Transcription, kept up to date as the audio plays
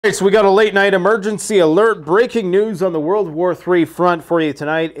Right, so we got a late night emergency alert. Breaking news on the World War III front for you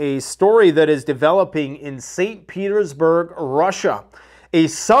tonight. A story that is developing in St. Petersburg, Russia. A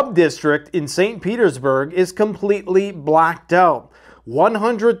sub-district in St. Petersburg is completely blacked out.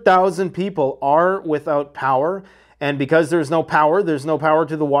 100,000 people are without power. And because there's no power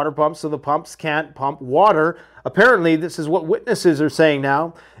to the water pumps, so the pumps can't pump water. Apparently, this is what witnesses are saying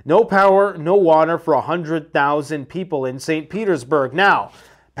now. No power, no water for 100,000 people in St. Petersburg. Now,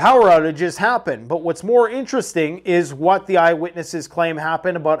 power outages happen, but what's more interesting is what the eyewitnesses claim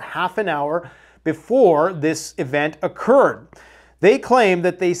happened about half an hour before this event occurred. They claim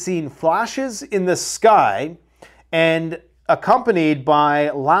that they seen flashes in the sky and accompanied by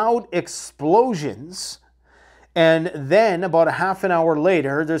loud explosions. And then about a half an hour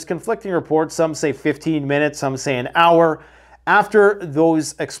later, there's conflicting reports. Some say 15 minutes, some say an hour. After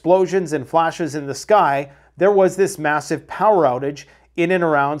those explosions and flashes in the sky, there was this massive power outage in and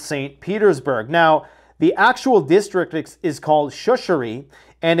around St. Petersburg. Now, the actual district is called Shushari,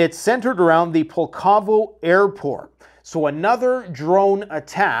 and it's centered around the Pulkovo Airport. So another drone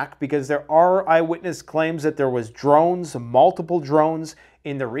attack, because there are eyewitness claims that there was drones, multiple drones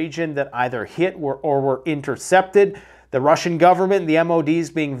in the region that either hit or were intercepted. The Russian government, the MODs,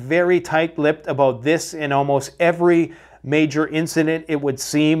 being very tight-lipped about this in almost every major incident, it would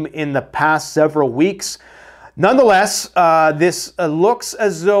seem, in the past several weeks. Nonetheless, this looks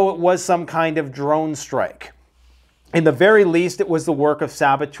as though it was some kind of drone strike. In the very least, it was the work of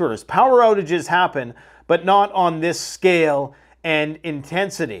saboteurs. Power outages happen, but not on this scale and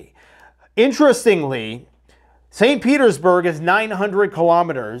intensity. Interestingly, St. Petersburg is 900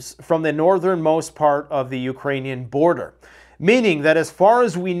 kilometers from the northernmost part of the Ukrainian border, meaning that as far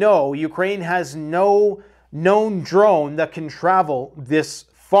as we know, Ukraine has no known drone that can travel this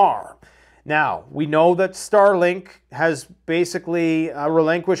far. Now, we know that Starlink has basically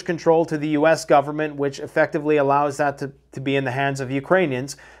relinquished control to the US government, which effectively allows that to be in the hands of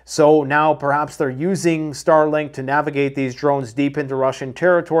Ukrainians. So now perhaps they're using Starlink to navigate these drones deep into Russian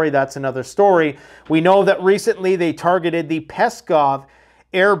territory. That's another story. We know that recently they targeted the Pskov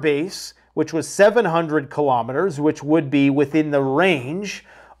air base, which was 700 kilometers, which would be within the range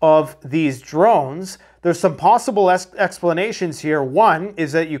of these drones. There's some possible explanations here. One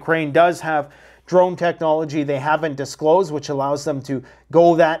is that Ukraine does have drone technology they haven't disclosed, which allows them to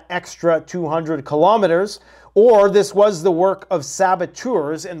go that extra 200 kilometers. Or this was the work of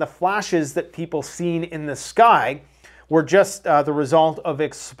saboteurs, and the flashes that people seen in the sky were just the result of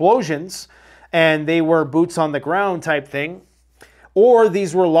explosions, and they were boots on the ground type thing. Or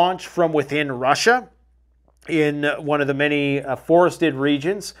these were launched from within Russia in one of the many forested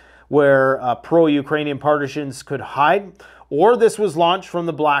regions where pro-Ukrainian partisans could hide, or this was launched from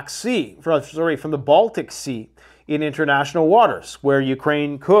the from the Baltic Sea in international waters, where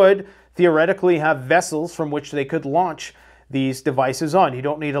Ukraine could theoretically have vessels from which they could launch these devices on. You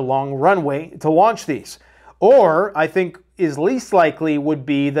don't need a long runway to launch these. Or, I think is least likely, would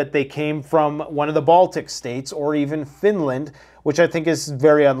be that they came from one of the Baltic states or even Finland, which I think is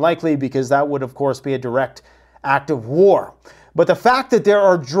very unlikely because that would, of course, be a direct act of war. But the fact that there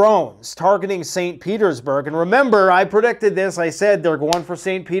are drones targeting St. Petersburg, and remember, I predicted this, I said they're going for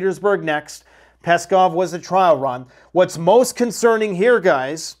St. Petersburg next. Pskov was a trial run. What's most concerning here,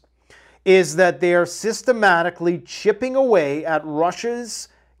 guys, is that they are systematically chipping away at Russia's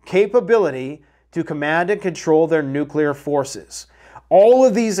capability to command and control their nuclear forces. All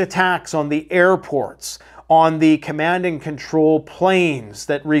of these attacks on the airports, on the command and control planes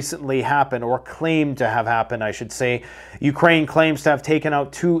that recently happened, or claimed to have happened, I should say. Ukraine claims to have taken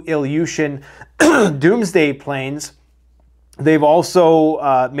out 2 Ilyushin Doomsday planes. They've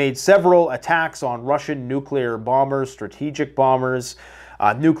also made several attacks on Russian nuclear bombers, strategic bombers,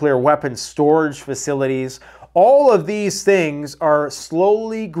 nuclear weapons storage facilities. All of these things are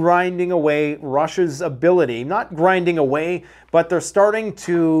slowly grinding away Russia's ability. Not grinding away, but they're starting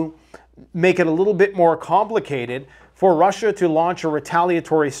to make it a little bit more complicated for Russia to launch a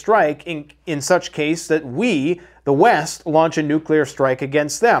retaliatory strike in such case that we, the West, launch a nuclear strike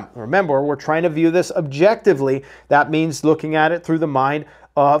against them. Remember, we're trying to view this objectively. That means looking at it through the mind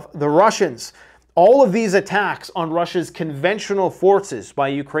of the Russians. All of these attacks on Russia's conventional forces by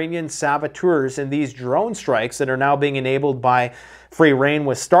Ukrainian saboteurs and these drone strikes that are now being enabled by free reign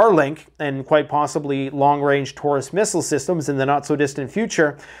with Starlink and quite possibly long-range Taurus missile systems in the not-so-distant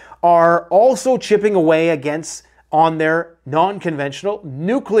future are also chipping away on their non-conventional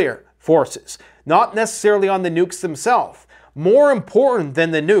nuclear forces. Not necessarily on the nukes themselves. More important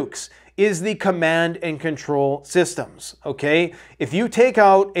than the nukes is the command and control systems, okay? If you take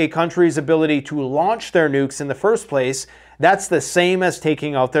out a country's ability to launch their nukes in the first place, That's the same as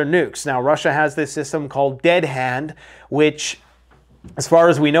taking out their nukes. Now, Russia has this system called Dead Hand, which, as far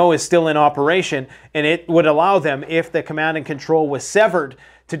as we know, is still in operation, and it would allow them, if the command and control was severed,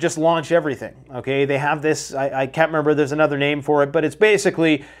 to just launch everything. Okay, they have this, I can't remember, there's another name for it, but it's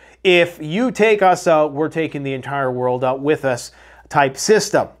basically, if you take us out, we're taking the entire world out with us type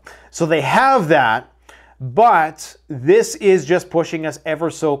system. So they have that, but this is just pushing us ever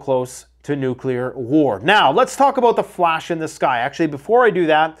so close to nuclear war. Now, let's talk about the flash in the sky. Actually, before I do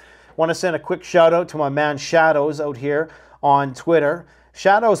that, I want to send a quick shout out to my man Shadows out here on Twitter.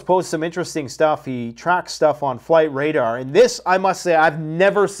 Shadows posts some interesting stuff. He tracks stuff on flight radar. And this, I must say, I've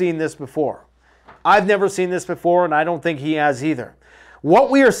never seen this before. I've never seen this before, and I don't think he has either.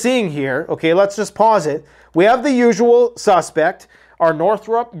 What we are seeing here, okay, let's just pause it. We have the usual suspect, our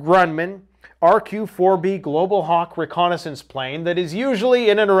Northrop Grumman RQ-4B Global Hawk reconnaissance plane that is usually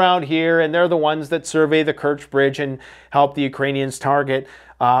in and around here, and they're the ones that survey the Kerch Bridge and help the Ukrainians target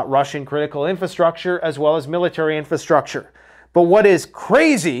Russian critical infrastructure as well as military infrastructure. But what is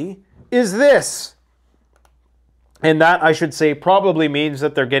crazy is this. And that, I should say, probably means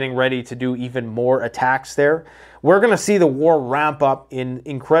that they're getting ready to do even more attacks there. We're going to see the war ramp up in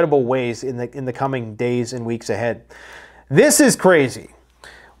incredible ways in the coming days and weeks ahead. This is crazy.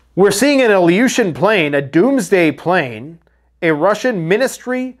 We're seeing an Ilyushin plane, a Doomsday plane, a Russian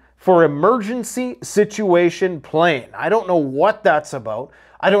Ministry for Emergency Situation plane. I don't know what that's about.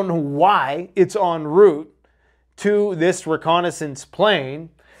 I don't know why it's en route to this reconnaissance plane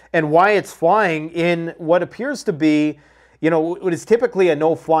and why it's flying in what appears to be, you know, what is typically a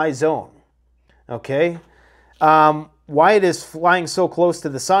no-fly zone. Okay? Why it is flying so close to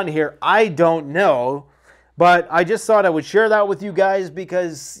the sun here, I don't know. But I just thought I would share that with you guys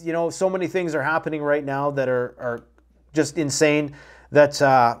because, you know, so many things are happening right now that are just insane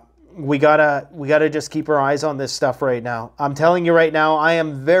that we gotta just keep our eyes on this stuff right now. I'm telling you right now, I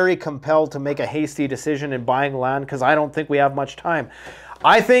am very compelled to make a hasty decision in buying land because I don't think we have much time.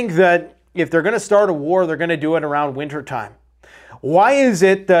 I think that if they're going to start a war, they're going to do it around winter time. Why is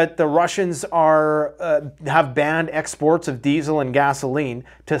it that the Russians have banned exports of diesel and gasoline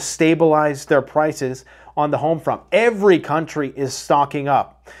to stabilize their prices on the home front? Every country is stocking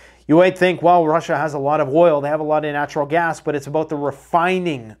up. You might think, well, Russia has a lot of oil, they have a lot of natural gas, but it's about the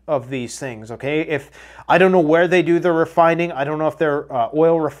refining of these things, okay? I don't know where they do the refining. I don't know if they're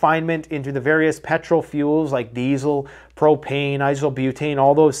oil refinement into the various petrol fuels like diesel, propane, isobutane,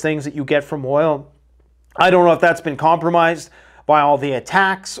 all those things that you get from oil. I don't know if that's been compromised by all the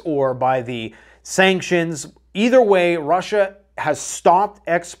attacks or by the sanctions. Either way, Russia has stopped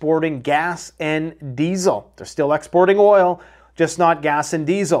exporting gas and diesel. They're still exporting oil, just not gas and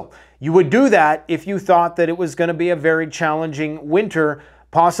diesel. You would do that if you thought that it was going to be a very challenging winter,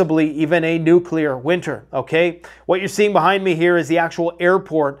 possibly even a nuclear winter, okay? What you're seeing behind me here is the actual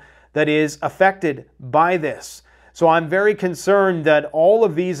airport that is affected by this. So I'm very concerned that all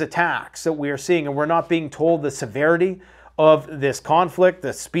of these attacks that we are seeing, and we're not being told the severity of this conflict,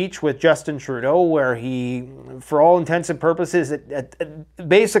 the speech with Justin Trudeau, where he, for all intents and purposes,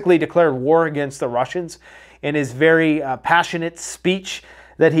 basically declared war against the Russians in his very passionate speech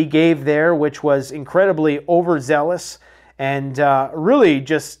that he gave there, which was incredibly overzealous and really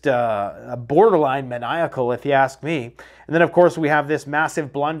just borderline maniacal, if you ask me. And then, of course, we have this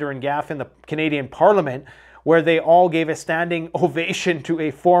massive blunder and gaffe in the Canadian Parliament, where they all gave a standing ovation to a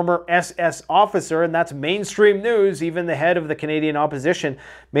former SS officer, and that's mainstream news. Even the head of the Canadian opposition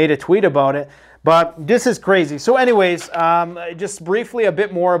made a tweet about it. But this is crazy. So anyways, just briefly a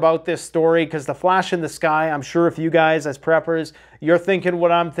bit more about this story, because the flash in the sky, I'm sure if you guys as preppers, you're thinking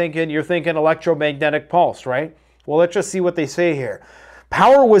what I'm thinking, you're thinking electromagnetic pulse, right? Well, let's just see what they say here.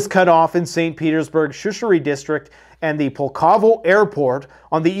 Power was cut off in St. Petersburg, Shushari district, and the Pulkovo airport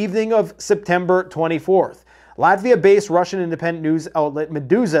on the evening of September 24th. Latvia-based Russian independent news outlet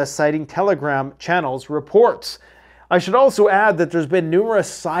Meduza, citing Telegram channels, reports. I should also add that there's been numerous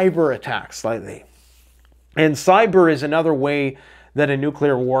cyber attacks lately. And cyber is another way that a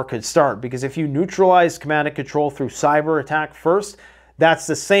nuclear war could start, because if you neutralize command and control through cyber attack first, that's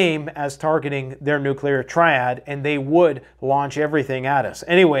the same as targeting their nuclear triad, and they would launch everything at us.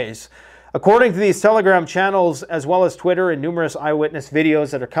 Anyways, according to these Telegram channels, as well as Twitter and numerous eyewitness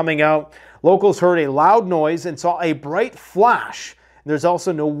videos that are coming out, locals heard a loud noise and saw a bright flash. There's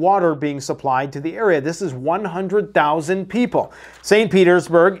also no water being supplied to the area. This is 100,000 people. St.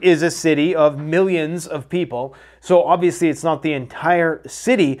 Petersburg is a city of millions of people, so obviously it's not the entire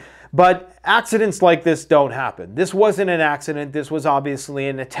city, but accidents like this don't happen. This wasn't an accident. This was obviously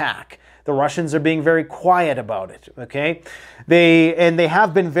an attack. The Russians are being very quiet about it, okay? They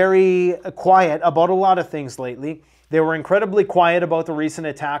have been very quiet about a lot of things lately. They were incredibly quiet about the recent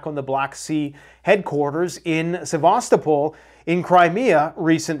attack on the Black Sea headquarters in Sevastopol in Crimea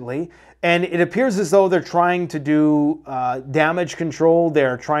recently. And it appears as though they're trying to do damage control.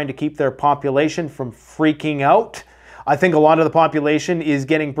 They're trying to keep their population from freaking out. I think a lot of the population is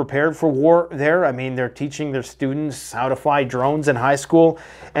getting prepared for war there. I mean, they're teaching their students how to fly drones in high school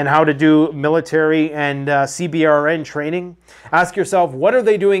and how to do military and CBRN training. Ask yourself, what are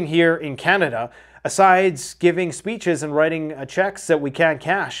they doing here in Canada besides giving speeches and writing checks that we can't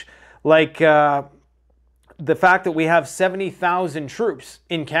cash? Like the fact that we have 70,000 troops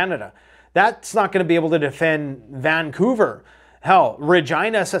in Canada. That's not going to be able to defend Vancouver. Hell,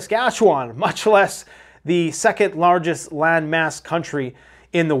 Regina, Saskatchewan, much less the second largest landmass country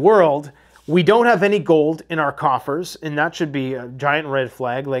in the world. We don't have any gold in our coffers, and that should be a giant red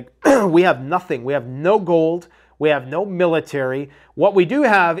flag. Like, we have nothing. We have no gold. We have no military. What we do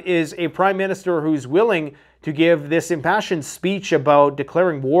have is a prime minister who's willing to give this impassioned speech about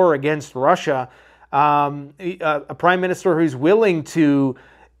declaring war against Russia, a prime minister who's willing to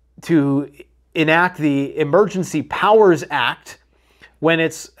enact the Emergency Powers Act when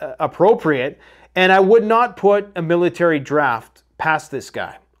it's appropriate. And I would not put a military draft past this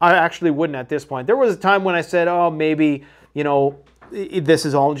guy. I actually wouldn't at this point. There was a time when I said, oh, maybe, you know, this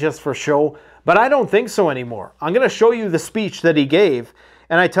is all just for show. But I don't think so anymore. I'm going to show you the speech that he gave.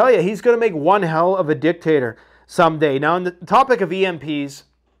 And I tell you, he's going to make one hell of a dictator someday. Now, on the topic of EMPs,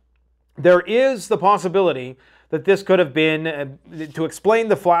 there is the possibility that this could have been, to explain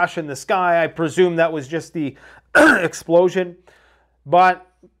the flash in the sky, I presume that was just the explosion. But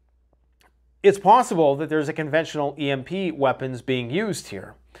it's possible that there's a conventional EMP weapons being used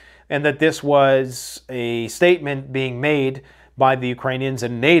here, and that this was a statement being made by the Ukrainians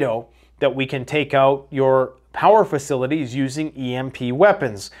and NATO that we can take out your power facilities using EMP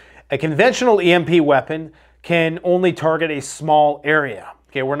weapons. A conventional EMP weapon can only target a small area.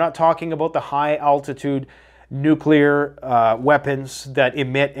 Okay, we're not talking about the high altitude nuclear weapons that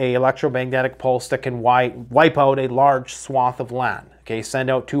emit an electromagnetic pulse that can wipe out a large swath of land. Okay, send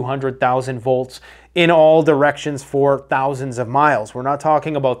out 200,000 volts in all directions for thousands of miles. We're not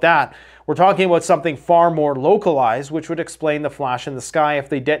talking about that. We're talking about something far more localized, which would explain the flash in the sky if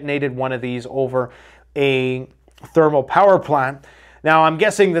they detonated one of these over a thermal power plant. Now, I'm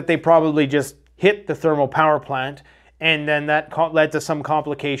guessing that they probably just hit the thermal power plant, and then that led to some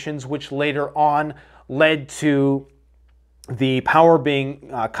complications, which later on led to the power being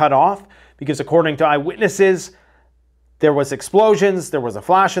cut off, because according to eyewitnesses, there was explosions, there was a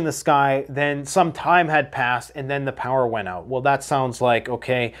flash in the sky, then some time had passed, and then the power went out. Well, that sounds like,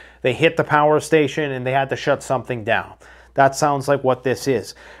 okay, they hit the power station and they had to shut something down. That sounds like what this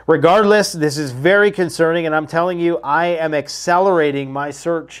is. Regardless, this is very concerning, and I'm telling you, I am accelerating my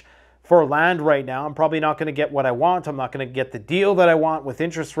search for land right now. I'm probably not going to get what I want. I'm not going to get the deal that I want with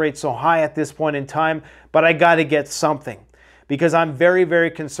interest rates so high at this point in time, but I got to get something, because I'm very, very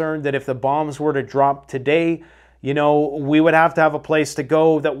concerned that if the bombs were to drop today, you know, we would have to have a place to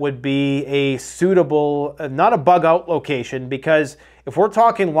go that would be a suitable, not a bug out location, because if we're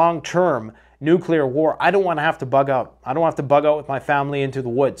talking long-term nuclear war, I don't want to have to bug out. I don't have to bug out with my family into the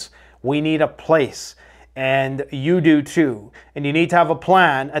woods. We need a place, and you do too. And you need to have a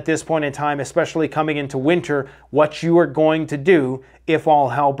plan at this point in time, especially coming into winter, what you are going to do if all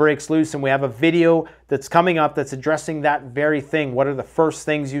hell breaks loose. And we have a video that's coming up that's addressing that very thing. What are the first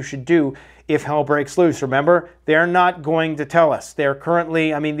things you should do if hell breaks loose? Remember, they're not going to tell us. They're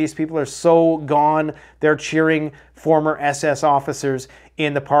currently, I mean, these people are so gone. They're cheering former SS officers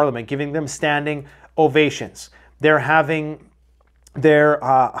in the parliament, giving them standing ovations. They're having their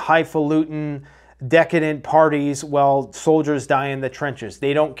highfalutin, decadent parties while soldiers die in the trenches.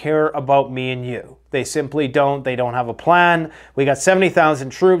 They don't care about me and you. They simply don't. They don't have a plan. We got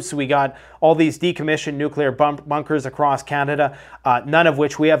 70,000 troops. We got all these decommissioned nuclear bunkers across Canada, none of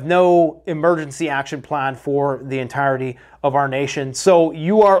which we have no emergency action plan for the entirety of our nation. So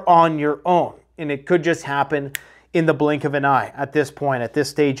you are on your own, and it could just happen in the blink of an eye at this point, at this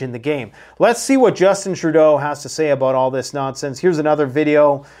stage in the game. Let's see what Justin Trudeau has to say about all this nonsense. Here's another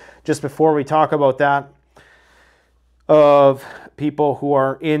video just before we talk about that, of people who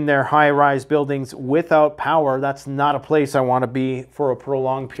are in their high-rise buildings without power. That's not a place I want to be for a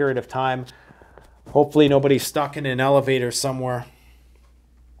prolonged period of time. Hopefully nobody's stuck in an elevator somewhere.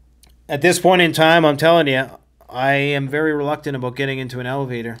 At this point in time, I'm telling you, I am very reluctant about getting into an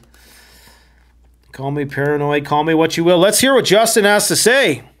elevator. Call me paranoid, call me what you will. Let's hear what Justin has to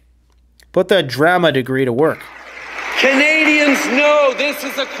say. Put that drama degree to work. Canadians know this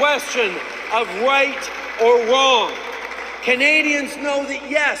is a question of right or wrong. Canadians know that,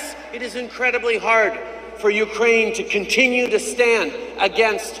 yes, it is incredibly hard for Ukraine to continue to stand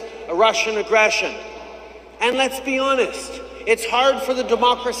against Russian aggression. And let's be honest, it's hard for the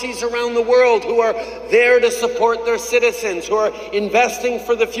democracies around the world who are there to support their citizens, who are investing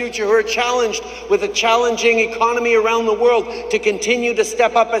for the future, who are challenged with a challenging economy around the world, to continue to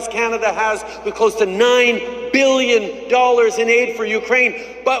step up as Canada has with close to $9 billion in aid for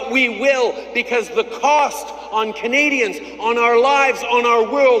Ukraine. But we will, because the cost on Canadians, on our lives, on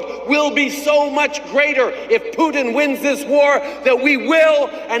our world will be so much greater if Putin wins this war, that we will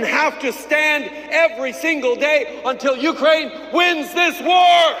and have to stand every single day until Ukraine wins this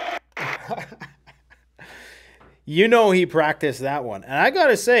war. You know he practiced that one. And I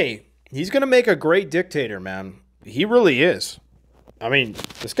gotta say, he's gonna make a great dictator, man. He really is. I mean,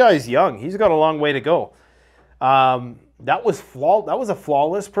 this guy's young. He's got a long way to go. That was a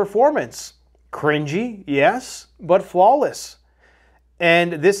flawless performance. Cringy, yes, but flawless.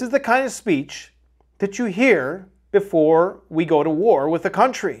 And this is the kind of speech that you hear before we go to war with a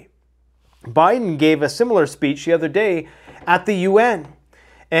country. Biden gave a similar speech the other day at the UN.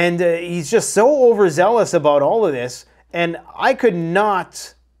 And he's just so overzealous about all of this. And I could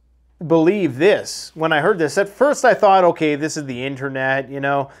not believe this when I heard this. At first I thought, okay, this is the internet, you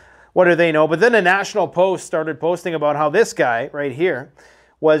know, what do they know? But then the National Post started posting about how this guy right here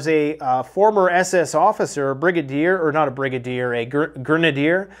was a former SS officer, a brigadier, or not a brigadier, a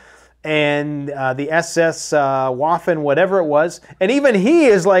grenadier, and the SS Waffen, whatever it was. And even he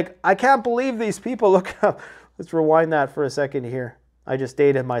is like, I can't believe these people. Look up. Let's rewind that for a second here. I just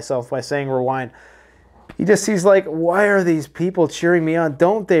dated myself by saying rewind. He's like, why are these people cheering me on?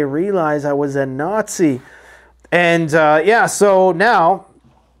 Don't they realize I was a Nazi? And yeah, so now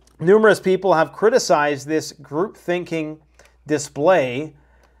numerous people have criticized this group thinking display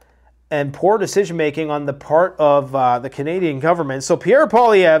and poor decision-making on the part of the Canadian government. So Pierre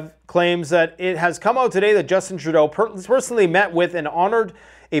Poilievre claims that it has come out today that Justin Trudeau personally met with and honored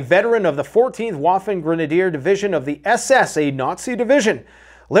a veteran of the 14th Waffen Grenadier Division of the SS, a Nazi division.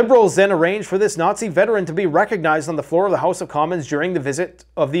 Liberals then arranged for this Nazi veteran to be recognized on the floor of the House of Commons during the visit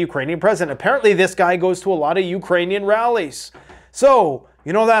of the Ukrainian president. Apparently this guy goes to a lot of Ukrainian rallies. So,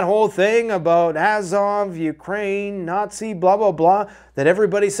 you know that whole thing about Azov, Ukraine, Nazi, blah, blah, blah, that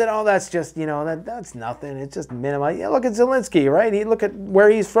everybody said, oh, that's just, you know, that's nothing. It's just minimum. Yeah, look at Zelensky, right? Look at where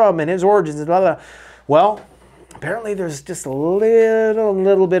he's from and his origins and blah, blah. Well, apparently there's just a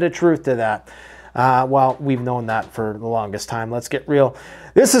little bit of truth to that. Well, we've known that for the longest time. Let's get real.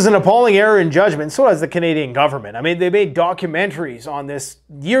 This is an appalling error in judgment. So has the Canadian government. I mean, they made documentaries on this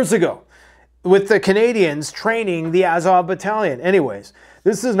years ago with the Canadians training the Azov battalion. Anyways,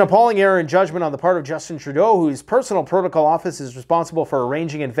 this is an appalling error in judgment on the part of Justin Trudeau, whose personal protocol office is responsible for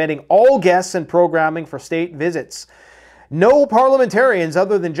arranging and vetting all guests and programming for state visits. No parliamentarians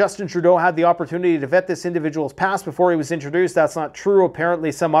other than Justin Trudeau had the opportunity to vet this individual's past before he was introduced. That's not true.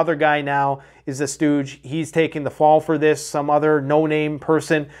 Apparently some other guy now is a stooge. He's taking the fall for this. Some other no-name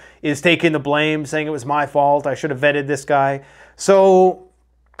person is taking the blame, saying it was my fault. I should have vetted this guy. So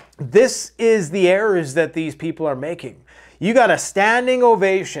this is the errors that these people are making. You got a standing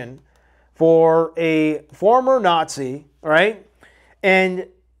ovation for a former Nazi, right? And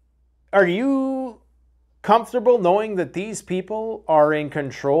are you comfortable knowing that these people are in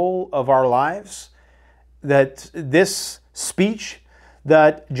control of our lives? That this speech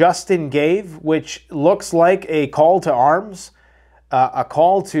that Justin gave, which looks like a call to arms, a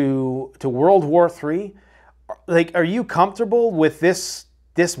call to World War III, like, are you comfortable with this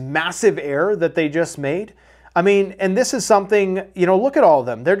massive error that they just made? I mean, and this is something, you know, look at all of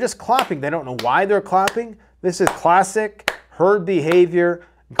them. They're just clapping. They don't know why they're clapping. This is classic herd behavior,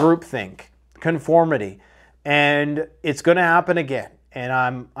 groupthink, conformity. And it's going to happen again.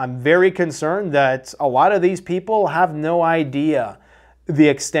 And I'm very concerned that a lot of these people have no idea the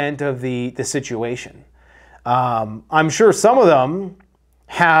extent of the situation. I'm sure some of them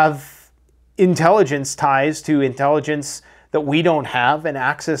have intelligence ties to intelligence that we don't have and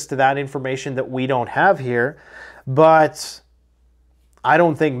access to that information that we don't have here. But I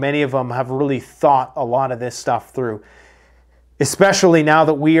don't think many of them have really thought a lot of this stuff through, especially now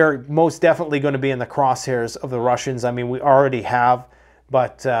that we are most definitely going to be in the crosshairs of the Russians. I mean, we already have,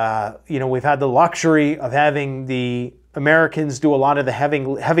 but you know, we've had the luxury of having the Americans do a lot of the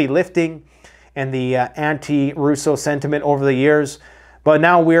heavy lifting and the anti-Russo sentiment over the years. But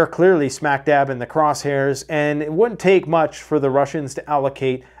now we're clearly smack dab in the crosshairs, and it wouldn't take much for the Russians to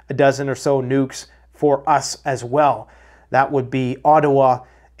allocate a dozen or so nukes for us as well. That would be Ottawa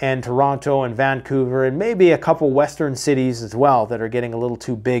and Toronto and Vancouver and maybe a couple western cities as well that are getting a little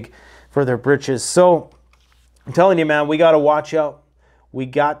too big for their britches. So I'm telling you, man, we got to watch out. We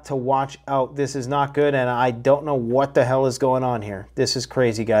got to watch out. This is not good, and I don't know what the hell is going on here. This is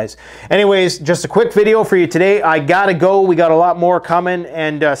crazy, guys. Anyways, just a quick video for you today. I gotta go. We got a lot more coming,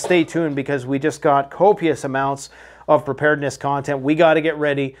 and stay tuned because we just got copious amounts of preparedness content. We got to get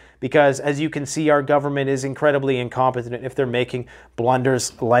ready because, as you can see, our government is incredibly incompetent if they're making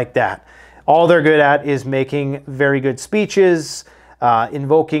blunders like that. All they're good at is making very good speeches,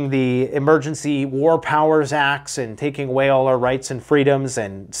 invoking the Emergency War Powers Acts and taking away all our rights and freedoms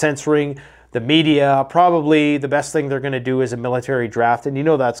and censoring the media. Probably the best thing they're going to do is a military draft, and you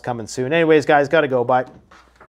know that's coming soon. Anyways, guys, got to go. Bye.